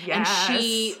 Yes. And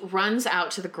she runs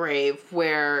out to the grave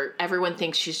where everyone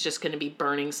thinks she's just going to be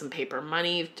burning some paper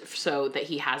money so that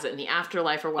he has it in the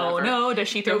afterlife or whatever. Oh no, does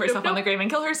she throw herself on the grave and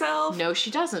kill herself? No,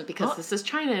 she doesn't, because this is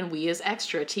China and we is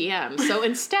extra TM. So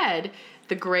instead,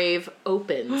 the grave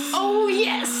opens. Oh,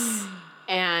 yes!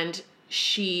 And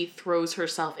she throws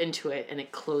herself into it and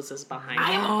it closes behind her.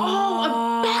 I'm all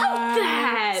about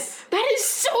that. That is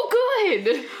so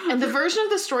good. And the version of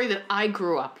the story that I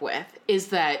grew up with is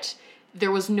that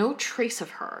there was no trace of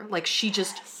her. Like, she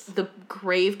just, the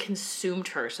grave consumed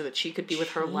her so that she could be with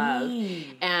her love.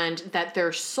 And that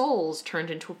their souls turned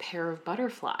into a pair of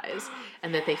butterflies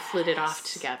and that they flitted off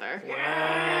together.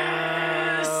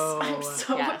 Yes. I'm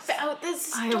so about this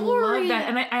story. I love that.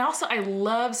 And I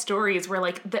love stories where,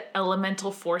 like, the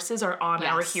elemental forces are on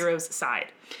our hero's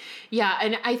side. Yeah,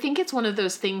 and I think it's one of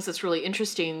those things that's really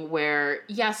interesting where,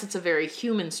 yes, it's a very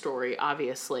human story,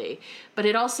 obviously, but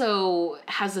it also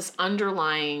has this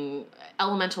underlying,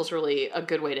 elemental is really a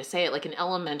good way to say it, like an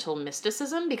elemental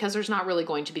mysticism, because there's not really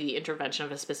going to be the intervention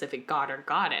of a specific god or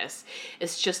goddess.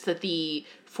 It's just that the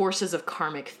forces of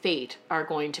karmic fate are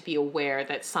going to be aware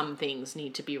that some things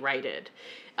need to be righted.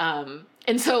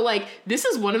 And so, like, this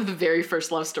is one of the very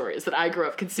first love stories that I grew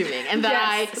up consuming. And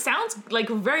that sounds like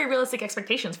very realistic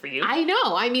expectations for you. I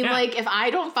know. I mean, like, if I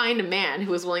don't find a man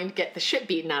who is willing to get the shit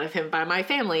beaten out of him by my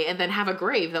family and then have a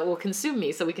grave that will consume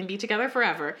me so we can be together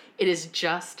forever, it is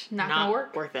just not gonna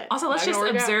work. Worth it. Also, let's just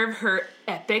observe her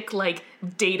epic, like,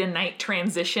 day to night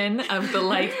transition of the,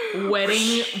 like,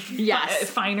 wedding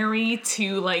finery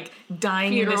to, like,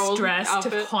 dying in this dress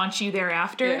outfit to haunt you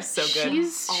thereafter. Yeah. So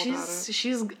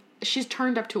good. She's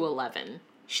turned up to 11.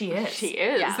 She is. She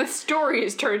is. Yeah. The story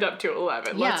is turned up to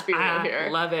 11. Yeah. Let's be real here.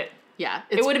 Love it. Yeah.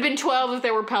 It would have been 12 if they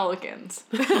were pelicans.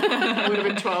 It would have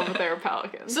been 12 if they were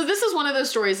pelicans. So this is one of those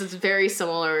stories that's very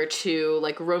similar to,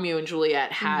 like, Romeo and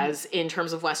Juliet has in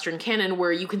terms of Western canon,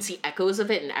 where you can see echoes of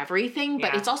it in everything,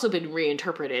 but it's also been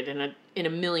reinterpreted in a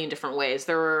million different ways.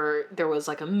 There was,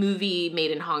 like, a movie made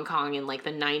in Hong Kong in, like,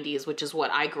 the 90s, which is what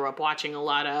I grew up watching a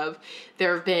lot of.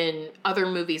 There have been other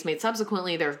movies made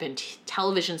subsequently. There have been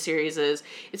television series.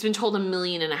 It's been told 1.5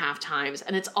 million times,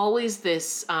 and it's always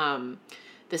this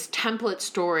this template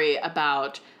story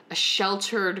about a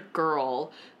sheltered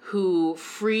girl who,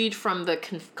 freed from the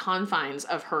confines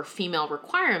of her female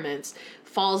requirements,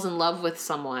 falls in love with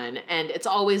someone. And it's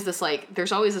always this, like,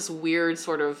 there's always this weird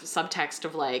sort of subtext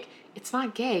of, like, it's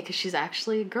not gay because she's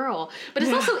actually a girl. But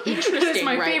it's also interesting, It's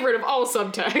my favorite of all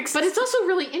subtexts. But it's also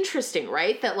really interesting,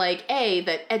 right? That, like,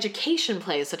 that education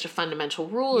plays such a fundamental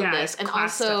role in this. And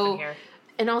also...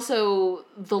 And also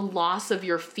the loss of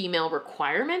your female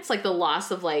requirements, like the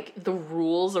loss of, like, the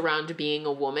rules around being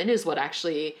a woman is what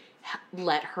actually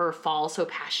let her fall so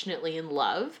passionately in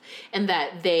love, and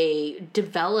that they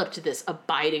developed this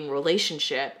abiding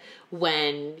relationship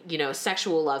when, you know,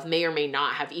 sexual love may or may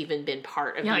not have even been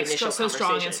part of the initial conversation. So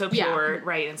strong and so pure,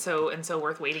 right, and so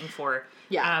worth waiting for.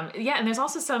 And there's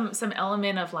also some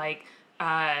element of, like,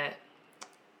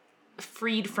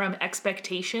 freed from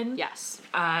expectation. Yes.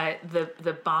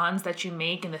 The bonds that you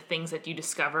make and the things that you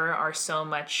discover are so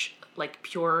much, like,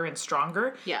 purer and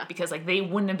stronger. Yeah. Because, like, they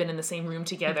wouldn't have been in the same room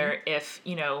together if,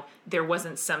 you know, there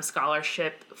wasn't some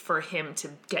scholarship for him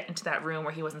to get into that room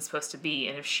where he wasn't supposed to be,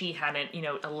 and if she hadn't, you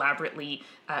know, elaborately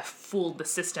fooled the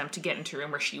system to get into a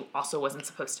room where she also wasn't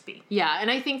supposed to be. Yeah,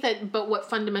 and I think that, but what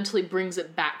fundamentally brings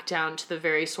it back down to the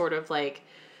very sort of, like,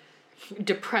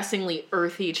 depressingly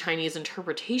earthy Chinese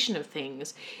interpretation of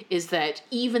things is that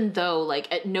even though,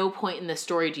 like, at no point in the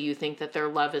story do you think that their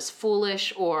love is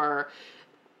foolish or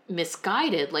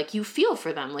misguided, like, you feel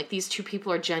for them, like, these two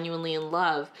people are genuinely in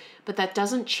love, but that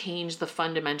doesn't change the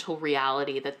fundamental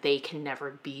reality that they can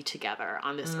never be together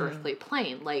on this earthly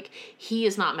plane. Like, he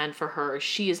is not meant for her,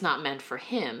 she is not meant for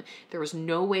him. There was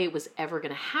no way it was ever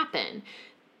going to happen,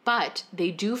 but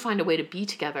they do find a way to be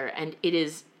together, and it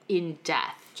is in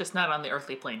death. Just not on the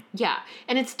earthly plane. Yeah.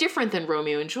 And it's different than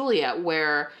Romeo and Juliet,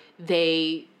 where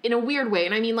they, in a weird way,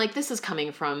 and I mean, like, this is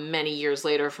coming from many years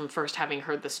later from first having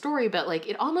heard the story, but, like,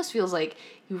 it almost feels like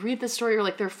you read the story, you're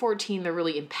like, they're 14, they're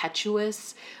really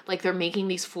impetuous, like, they're making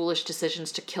these foolish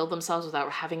decisions to kill themselves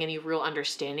without having any real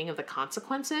understanding of the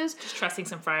consequences. Just trusting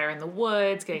some fire in the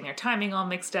woods, getting their timing all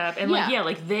mixed up, and,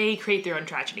 like, they create their own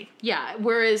tragedy. Yeah,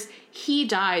 whereas he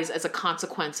dies as a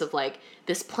consequence of, like,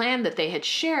 this plan that they had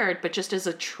shared, but just as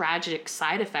a tragic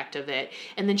side effect of it,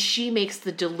 and then she makes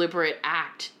the deliberate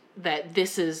act that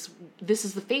this is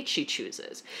the fate she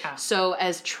chooses. So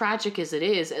as tragic as it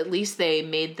is, at least they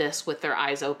made this with their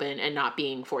eyes open and not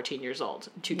being 14 years old,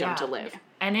 too dumb to live.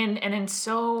 And in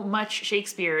so much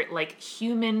Shakespeare, like,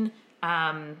 human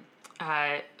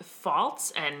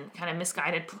faults and kind of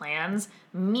misguided plans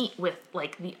meet with,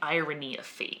 like, the irony of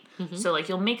fate. So, like,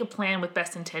 you'll make a plan with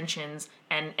best intentions,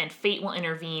 and fate will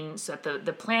intervene so that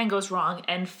the plan goes wrong,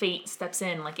 and fate steps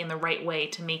in like in the right way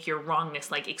to make your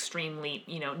wrongness like extremely,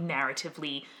 you know,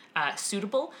 narratively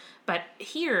suitable. But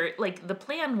here, like, the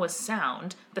plan was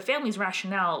sound, the family's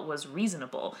rationale was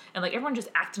reasonable, and like everyone just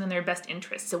acted in their best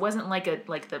interests. It wasn't like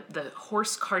the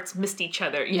horse carts missed each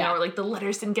other, you know, or like the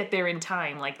letters didn't get there in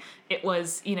time. Like, it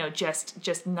was, you know,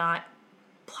 just not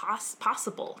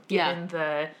possible given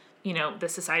the, you know, the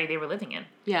society they were living in.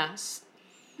 Yes.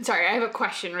 Sorry, I have a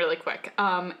question really quick.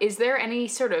 Is there any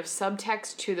sort of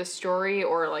subtext to the story,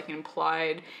 or like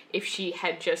implied, if she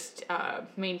had just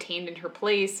maintained in her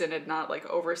place and had not like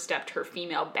overstepped her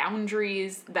female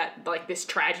boundaries, that like this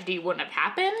tragedy wouldn't have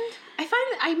happened?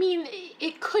 I mean,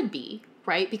 it could be,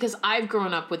 right? Because I've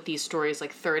grown up with these stories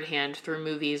like third hand through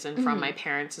movies and from my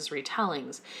parents'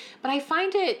 retellings. But I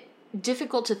find it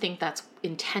difficult to think that's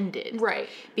intended. Right.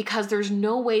 Because there's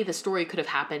no way the story could have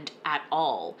happened at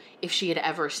all if she had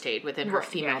ever stayed within her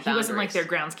female boundaries. He wasn't like their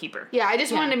groundskeeper. Yeah, I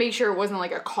just wanted to make sure it wasn't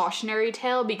like a cautionary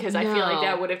tale, because I feel like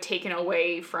that would have taken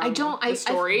away from the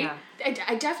story.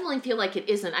 I definitely feel like it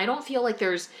isn't. I don't feel like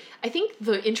there's... I think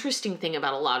the interesting thing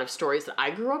about a lot of stories that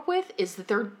I grew up with is that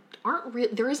there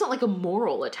isn't like a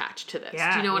moral attached to this.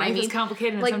 Yeah, do you know what I mean? It's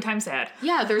complicated and sometimes sad.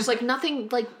 Yeah, there's like nothing,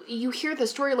 like you hear the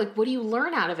story, like what do you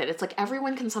learn out of it? It's like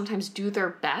everyone can sometimes do their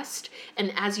best,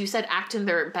 and as you said, act in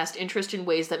their best interest in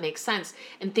ways that make sense,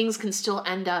 and things can still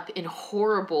end up in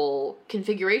horrible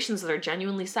configurations that are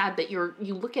genuinely sad, but you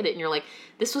look at it and you're like,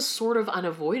 this was sort of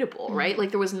unavoidable, right?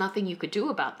 Like there was nothing you could do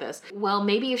about this. Well,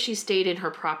 maybe if she stayed in her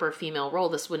proper female role,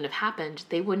 this wouldn't have happened.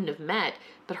 They wouldn't have met.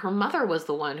 But her mother was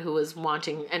the one who was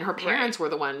wanting, and her parents were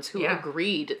the ones who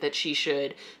agreed that she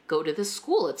should go to this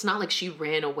school. It's not like she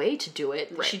ran away to do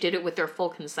it. Right. She did it with their full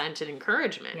consent and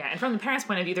encouragement. Yeah, and from the parents'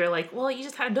 point of view, they're like, well, you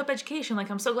just had a dope education. Like,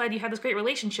 I'm so glad you had this great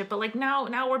relationship, but like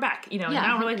now we're back. You know,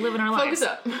 now we're like living our lives.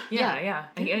 Focus up. Yeah.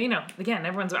 And, you know, again,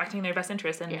 everyone's acting in their best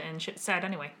interest, and shit's sad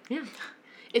anyway. Yeah.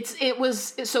 It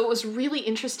was really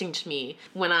interesting to me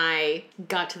when I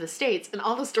got to the States, and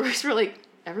all the stories were like,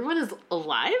 everyone is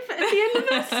alive at the end of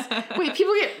this? Wait,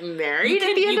 people get married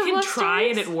at the end of You love can try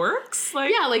stories? and it works?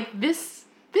 Like, yeah, like this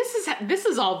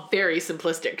is all very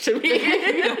simplistic to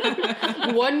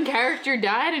me. One character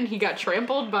died and he got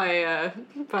trampled by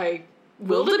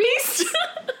wildebeest?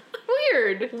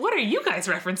 Weird. What are you guys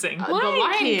referencing? The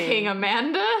Lion King,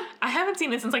 Amanda. I haven't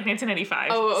seen it since like 1995.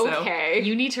 Oh, okay.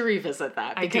 You need to revisit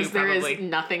that, because there is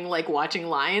nothing like watching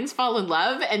lions fall in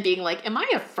love and being like, am I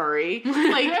a furry?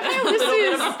 Like, this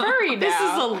is a furry now. This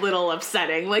is a little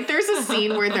upsetting. Like, there's a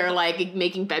scene where they're like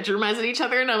making bedroom eyes at each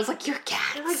other, and I was like, you're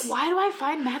cats. They're like, why do I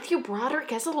find Matthew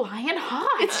Broderick as a lion hot?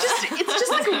 It's just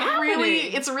like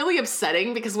it's really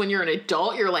upsetting, because when you're an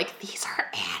adult, you're like, these are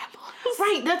animals.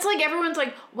 Right, that's like everyone's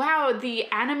like, wow, the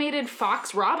animated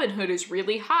Fox Robin Hood is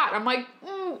really hot. I'm like,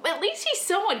 at least he's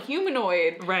somewhat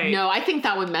humanoid. Right. No, I think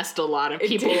that one messed a lot of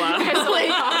people up.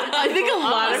 I think a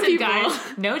lot of people.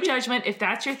 Guys, no judgment. If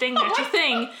that's your thing, that's your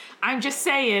thing. I'm just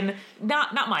saying,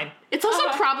 not mine. It's also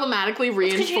problematically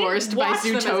reinforced by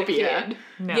Zootopia.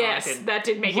 No, yes, that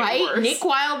did make it worse. Nick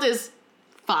Wilde is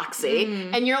Foxy,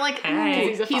 and you're like,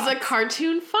 hey, he's a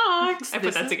cartoon fox. I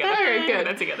put that together. Very good. Put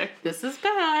that together. This is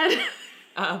bad.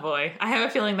 Oh boy, I have a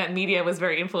feeling that media was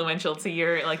very influential to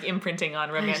your like imprinting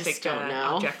on romantic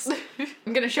objects.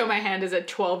 I'm gonna show my hand as a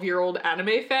 12-year-old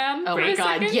anime fan. Oh my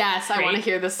god, yes, I want to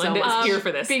hear this so Linda much. Is here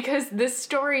for this, because this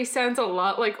story sounds a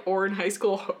lot like Ouran High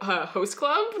School Host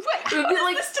Club.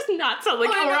 Like, this does not sound like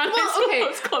Ouran High School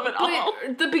Host Club at all.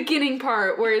 The beginning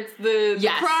part where it's the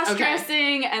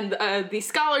cross-dressing and the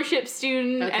scholarship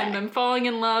student and them falling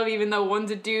in love, even though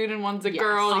one's a dude and one's a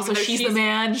girl. Also, she's the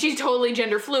man. She's totally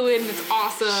gender fluid, and it's awesome.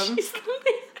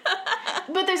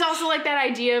 But there's also like that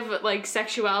idea of like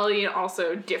sexuality and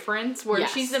also difference, where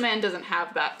She's the Man doesn't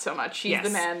have that so much. She's the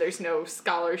man. There's no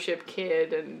scholarship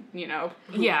kid, and you know,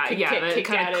 the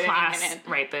kind of class,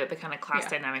 right? The kind of class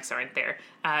dynamics aren't there.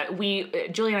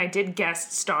 Julie and I did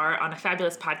guest star on a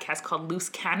fabulous podcast called Loose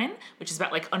Cannon, which is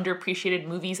about like underappreciated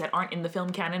movies that aren't in the film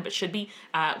canon but should be.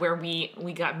 Where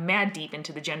we got mad deep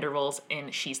into the gender roles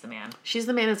in She's the Man. She's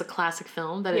the Man is a classic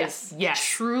film that is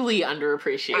truly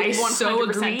underappreciated. I so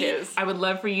agree. I would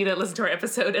love for you to listen to our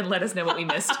episode and let us know what we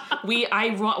missed.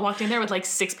 I walked in there with like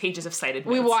 6 pages of cited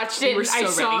notes. We watched it. I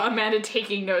saw Amanda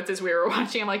taking notes as we were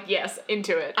watching. I'm like, yes,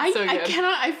 into it.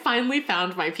 I finally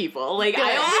found my people. Like,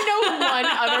 I only know one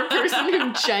other person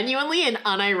who genuinely and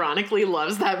unironically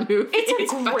loves that movie.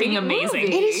 It's fucking amazing.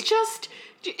 Movie. It is just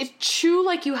chew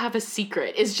like you have a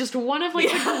secret. It's just one of like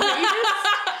the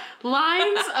greatest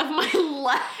lines of my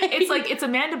life. It's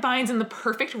Amanda Bynes in the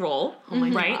perfect role,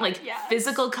 right? God, like yes.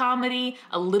 physical comedy,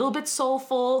 a little bit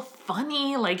soulful,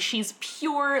 funny, like she's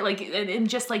pure, like and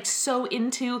just like so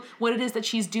into what it is that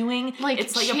she's doing. Like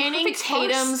it's like Channing a perfect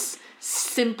Tatum's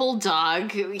simple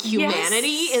dog humanity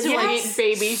is Yes. like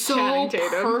baby so Channing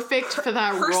Tatum. perfect for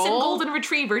that person role. golden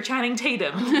retriever Channing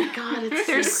Tatum. Oh my God, it's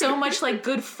There's so much like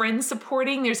good friend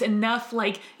supporting. There's enough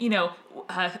like, you know,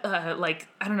 like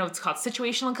I don't know what it's called,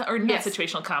 situational or not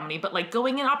situational comedy, but like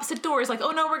going in opposite doors, like, oh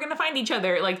no, we're gonna find each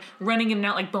other, like running in and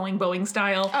out like Boeing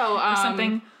style or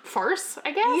something. Farce,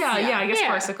 I guess. Yeah, I guess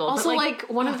farcical. Also, but like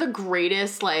one of the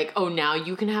greatest, like, oh, now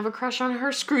you can have a crush on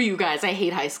her. Screw you guys. I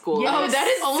hate high school. Yes. Oh, that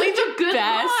is only such the a good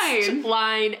best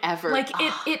line ever. like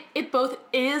it both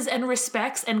is and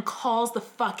respects and calls the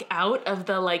fuck out of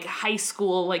the like high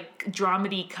school like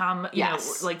dramedy you know,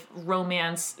 like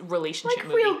romance relationship Like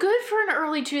movie. real good for an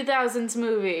early 2000s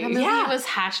movie. the movie was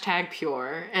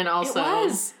 #pure, and also It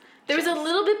was. There was a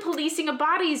little bit policing of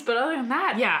bodies, but other than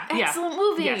that, excellent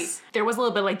movie. Yes, there was a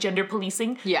little bit like gender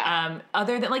policing. Yeah.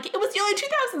 Other than like it was the early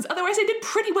 2000s. Otherwise, I did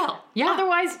pretty well. Yeah.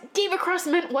 Otherwise, David Cross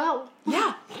meant well.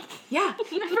 Yeah. You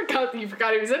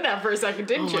forgot he was in that for a second,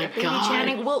 didn't you? my Amy God.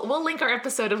 Channing. We'll link our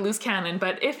episode of Loose Cannon,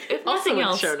 but if Also nothing in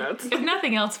else, show notes. if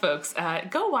nothing else, folks,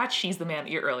 go watch She's the Man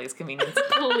at your earliest convenience.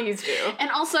 Please do. And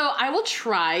also, I will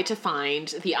try to find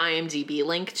the IMDb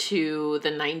link to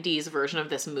the 90s version of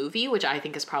this movie, which I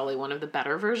think is probably one of the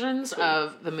better versions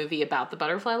of the movie about the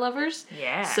butterfly lovers.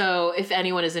 Yeah. So if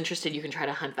anyone is interested, you can try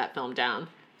to hunt that film down.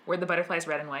 Were the butterflies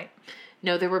red and white?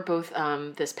 No, they were both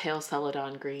this pale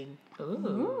celadon green.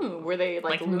 Ooh, were they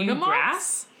like New Luna moths?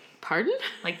 grass? Pardon?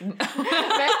 Like Madison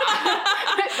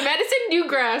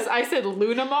Newgrass, I said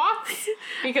Luna moths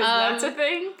because that's a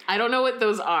thing. I don't know what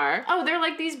those are. Oh, they're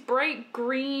like these bright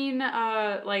green,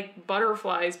 like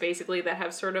butterflies, basically that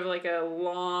have sort of like a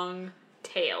long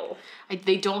tail.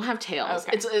 They don't have tails.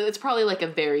 Okay. It's probably like a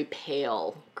very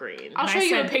pale green. I'll show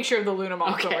you a picture of the Luna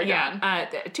moth when we're done. Yeah.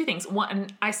 Two things. One,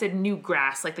 I said new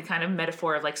grass, like the kind of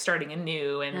metaphor of like starting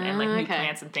anew and like new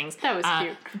plants and things. That was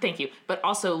cute. Thank you. But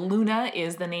also, Luna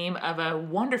is the name of a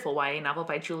wonderful YA novel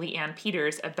by Julie Ann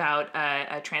Peters about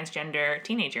a transgender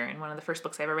teenager, and one of the first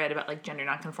books I ever read about like gender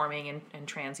nonconforming and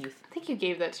trans youth. I think you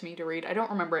gave that to me to read. I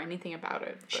don't remember anything about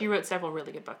it. She wrote several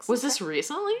really good books. Was this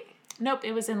recently? Nope,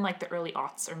 it was in like the early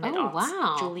aughts or mid aughts. Oh,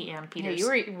 wow. Julie Ann Peters.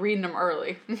 Yeah, you were reading them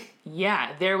early.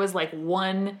 Yeah, there was like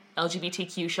one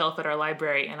LGBTQ shelf at our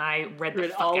library, and I read the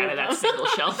fuck all out of of that them. single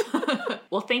shelf.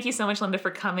 Well, thank you so much, Linda,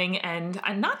 for coming and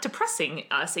not depressing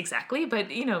us exactly, but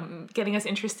you know, getting us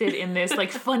interested in this like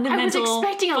fundamental. I was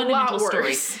expecting a lot story.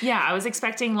 worse. Yeah, I was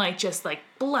expecting like just like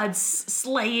blood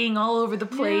slaying all over the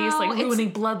place, No, like it's-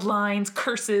 ruining bloodlines,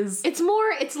 curses. It's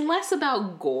less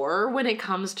about gore when it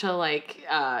comes to like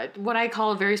what I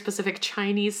call a very specific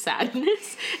Chinese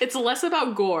sadness. It's less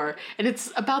about gore, and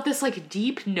it's about this like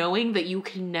deep knowing that you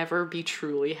can never be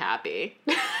truly happy.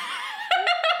 Look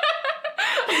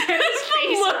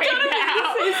right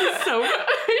now. This is so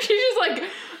She's just like,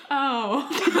 oh.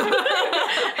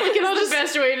 That's the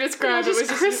best way to describe it. just Was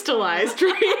just crystallized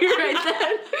right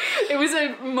then. It was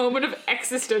a moment of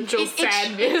existential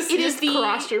sadness. It is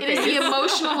crossed your it is face. the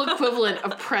emotional equivalent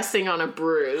of pressing on a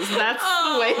bruise. That's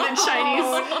the way that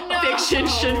Chinese fiction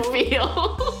should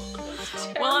feel.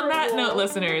 Well, on that note,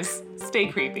 listeners, stay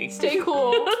creepy. Stay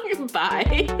cool.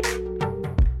 Bye.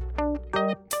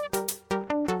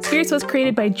 Spirits was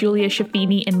created by Julia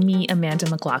Shafini and me, Amanda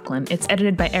McLaughlin. It's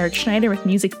edited by Eric Schneider with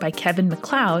music by Kevin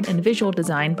MacLeod and visual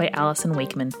design by Allison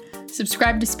Wakeman.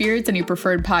 Subscribe to Spirits on your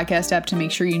preferred podcast app to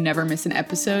make sure you never miss an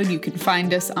episode. You can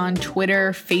find us on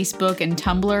Twitter, Facebook, and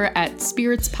Tumblr at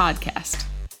Spirits Podcast.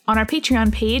 On our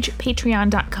Patreon page,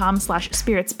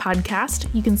 patreon.com/spiritspodcast,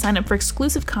 you can sign up for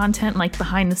exclusive content like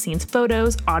behind-the-scenes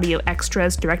photos, audio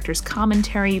extras, director's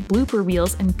commentary, blooper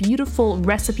reels, and beautiful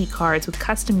recipe cards with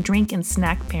custom drink and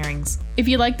snack pairings. If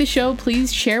you like the show,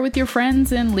 please share with your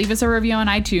friends and leave us a review on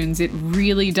iTunes. It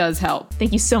really does help.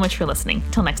 Thank you so much for listening.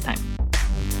 Till next time.